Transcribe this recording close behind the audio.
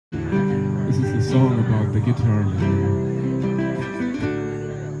song about the guitar man.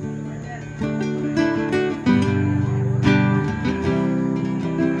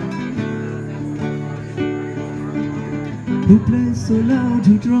 Who plays so loud,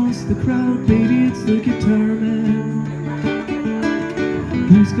 who draws the crowd? Baby, it's the guitar man.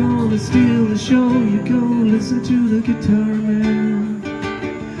 Who's gonna steal the show? You go listen to the guitar man.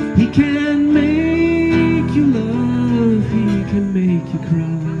 He can make you love, he can make you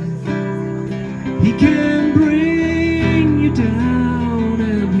cry. He can bring you down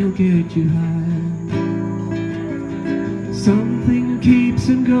and he'll get you high. Something keeps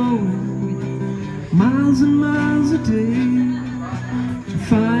him going, miles and miles a day, to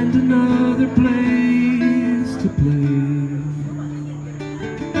find another place to play.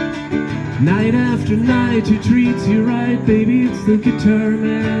 Night after night he treats you right, baby, it's the guitar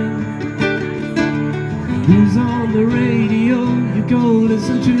man. Who's on the radio? You go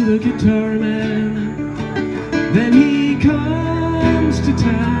listen to the guitar man. Then he comes to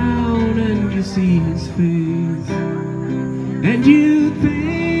town and you see his face, and you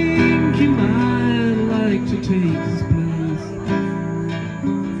think he might like to take his place.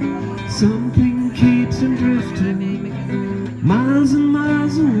 Something keeps him drifting, miles and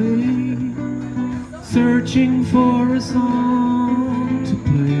miles away, searching for a song to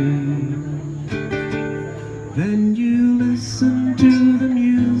play. Then you listen to the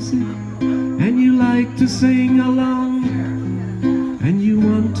music and you like to sing along, and you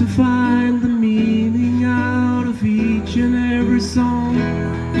want to find the meaning out of each and every song.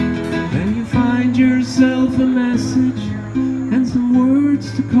 Then you find yourself a message and some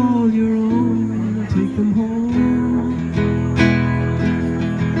words to call your own, and take them home.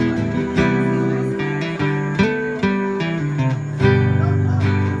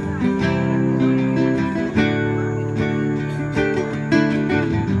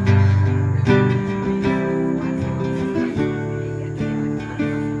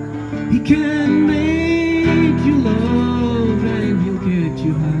 He can make you love and he'll get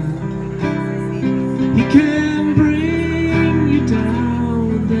you high. He can bring you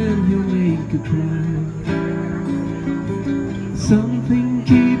down, then he'll make you cry. Something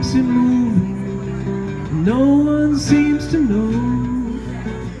keeps him moving, no one seems to know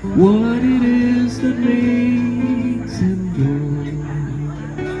what it is that makes him go.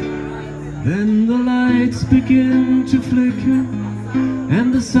 Then the lights begin to flicker,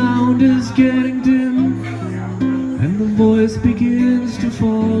 and the sound is getting dim, and the voice begins to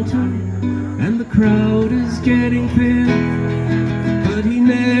falter, and the crowd is getting thin. But he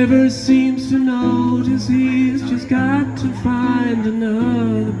never seems to notice he's just got to find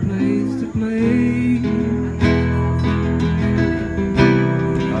another place to play.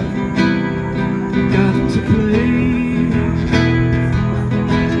 Got to play.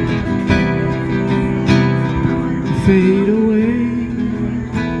 Fade away.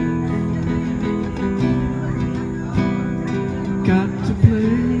 Got to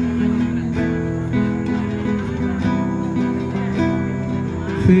play.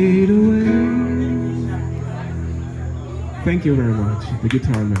 Fade away. Thank you very much, the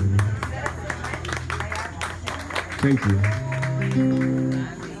guitar man. Thank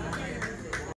you.